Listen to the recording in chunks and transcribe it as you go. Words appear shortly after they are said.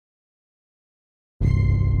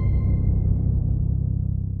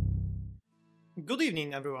Good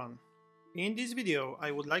evening everyone! In this video I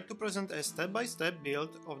would like to present a step-by-step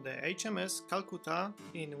build of the HMS Calcutta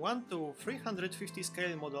in 1:350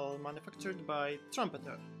 scale model manufactured by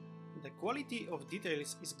Trumpeter. The quality of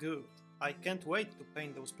details is good. I can't wait to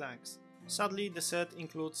paint those planks. Sadly, the set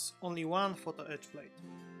includes only one photo etch plate.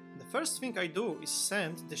 The first thing I do is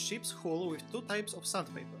sand the ship's hull with two types of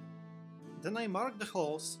sandpaper. Then I mark the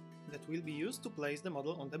holes that will be used to place the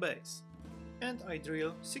model on the base. And I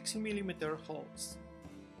drill 6mm holes.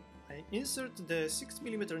 I insert the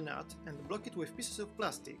 6mm nut and block it with pieces of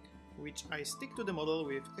plastic, which I stick to the model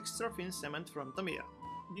with extra thin cement from Tamiya.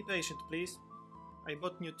 Be patient please. I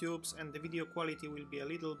bought new tubes and the video quality will be a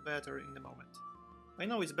little better in the moment. I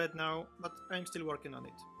know it's bad now, but I'm still working on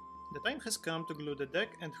it. The time has come to glue the deck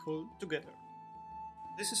and hull together.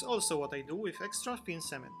 This is also what I do with extra thin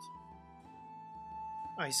cement.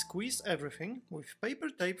 I squeeze everything with paper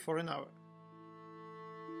tape for an hour.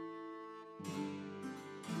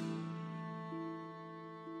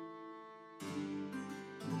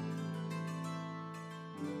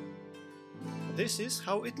 This is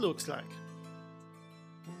how it looks like.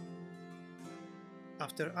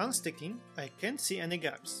 After unsticking, I can't see any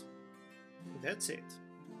gaps. That's it.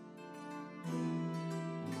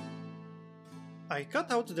 I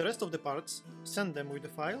cut out the rest of the parts, sand them with the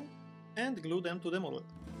file, and glue them to the model.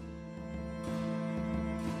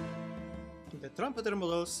 The Trumpeter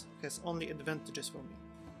models has only advantages for me,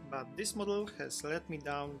 but this model has let me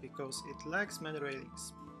down because it lacks many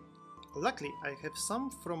railings. Luckily, I have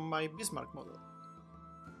some from my Bismarck model.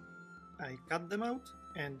 I cut them out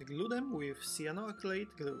and glue them with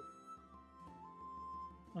cyanoacrylate glue.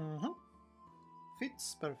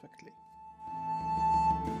 Fits perfectly.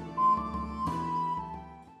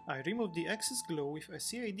 I removed the excess glue with a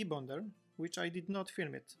CAD bonder, which I did not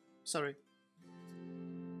film it. Sorry.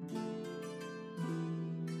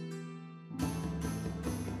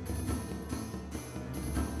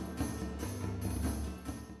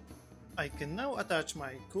 I can now attach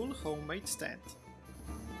my cool homemade stand.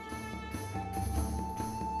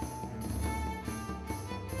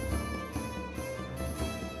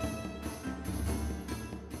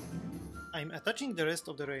 I'm attaching the rest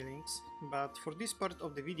of the railings, but for this part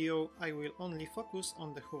of the video I will only focus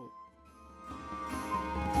on the hull.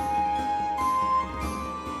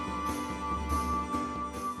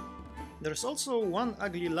 There's also one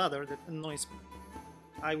ugly ladder that annoys me.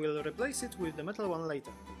 I will replace it with the metal one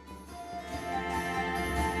later.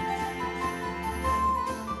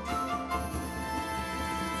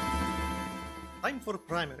 Time for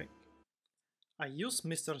primering. I use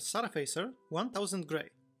Mr. Surfacer 1000 Grey.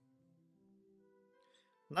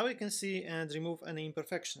 Now I can see and remove any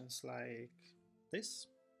imperfections like this,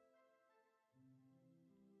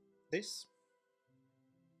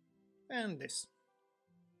 and this.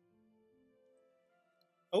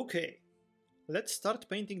 Okay, let's start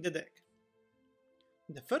painting the deck.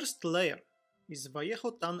 The first layer is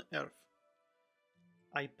Vallejo Tan Earth.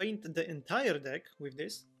 I paint the entire deck with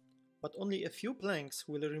this, but only a few planks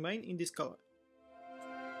will remain in this color.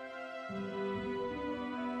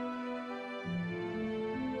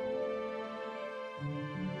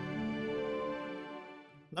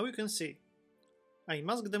 Now you can see, I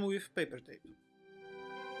mask them with paper tape.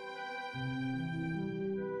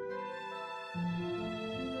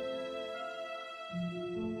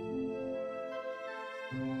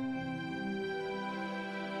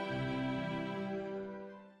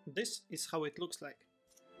 This is how it looks like.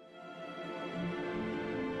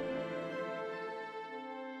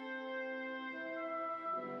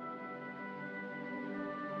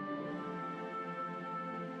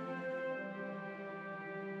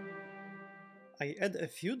 I add a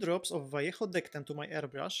few drops of Vallejo deck tan to my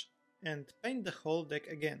airbrush and paint the whole deck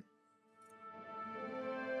again.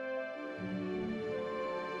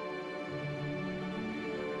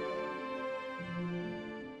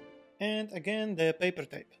 And again the paper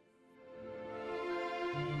tape.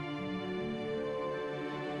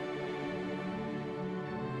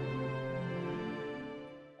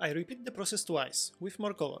 I repeat the process twice, with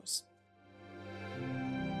more colors.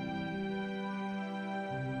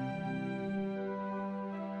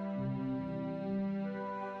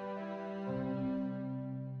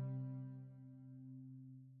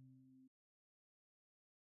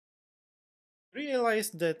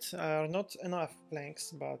 Realized that are not enough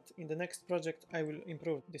planks, but in the next project I will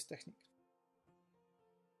improve this technique.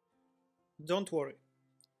 Don't worry,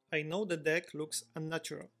 I know the deck looks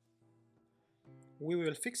unnatural. We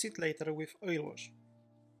will fix it later with oil wash.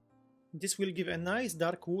 This will give a nice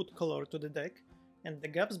dark wood color to the deck, and the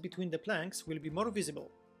gaps between the planks will be more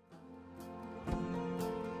visible.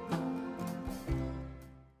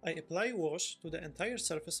 I apply wash to the entire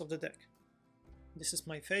surface of the deck. This is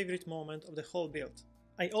my favorite moment of the whole build.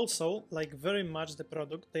 I also like very much the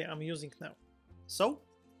product that I'm using now. So,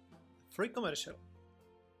 free commercial.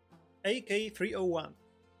 AK301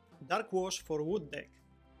 Dark Wash for Wood Deck.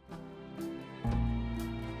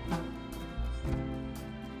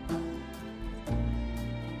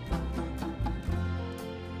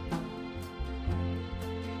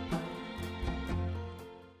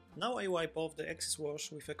 Now I wipe off the excess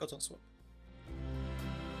wash with a cotton swab.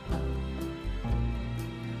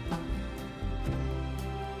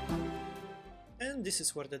 And this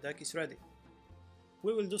is where the deck is ready.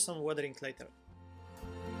 We will do some weathering later.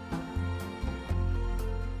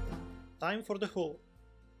 Time for the hull.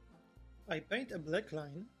 I paint a black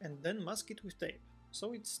line and then mask it with tape,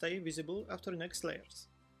 so it stays visible after next layers.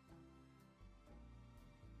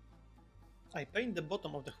 I paint the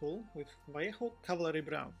bottom of the hull with Vallejo Cavalry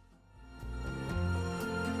Brown.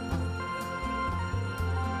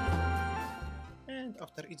 And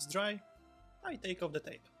after it's dry, I take off the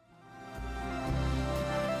tape.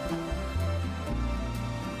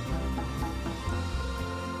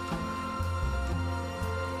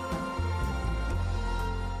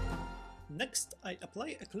 Next, I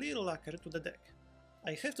apply a clear lacquer to the deck.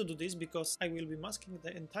 I have to do this because I will be masking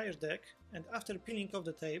the entire deck, and after peeling off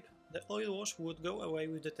the tape, the oil wash would go away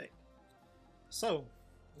with the tape. So,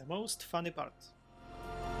 the most funny part.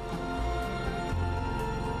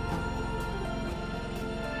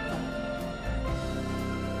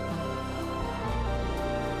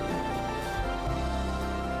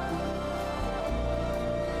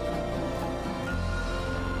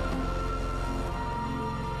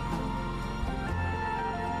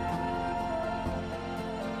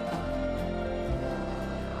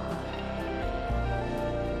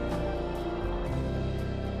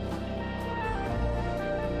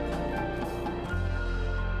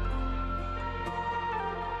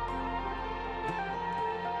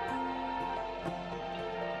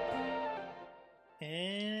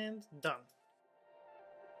 And done.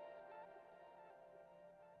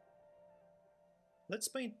 Let's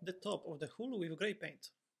paint the top of the hull with grey paint.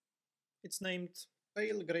 It's named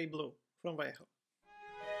Pale Grey Blue from Vallejo.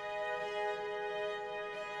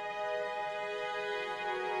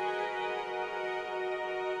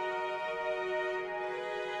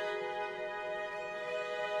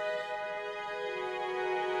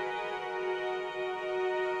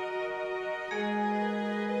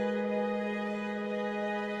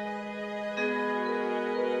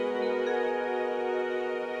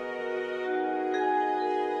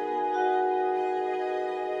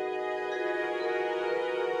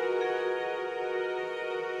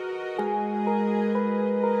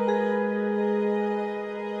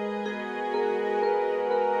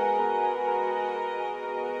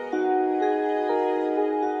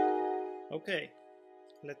 Okay,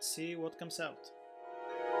 let's see what comes out.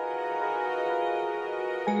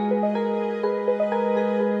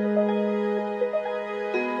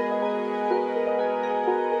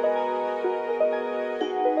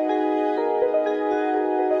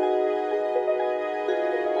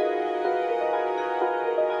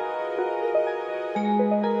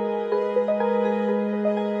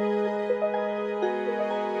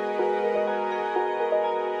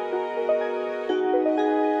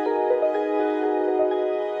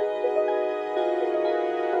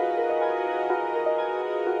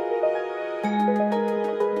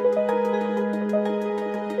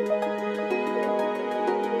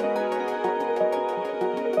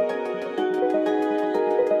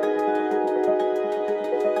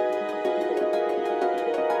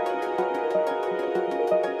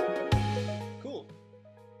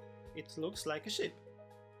 It looks like a ship.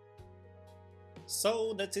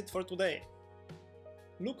 So that's it for today.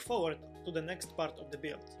 Look forward to the next part of the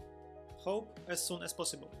build. Hope as soon as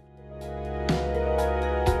possible.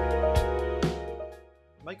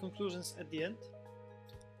 My conclusions at the end.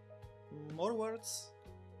 More words,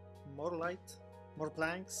 more light, more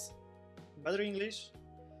planks, better English.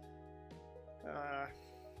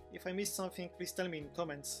 If I missed something, please tell me in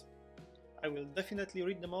comments. I will definitely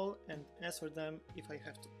read them all and answer them if I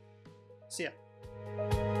have to. See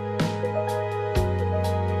ya!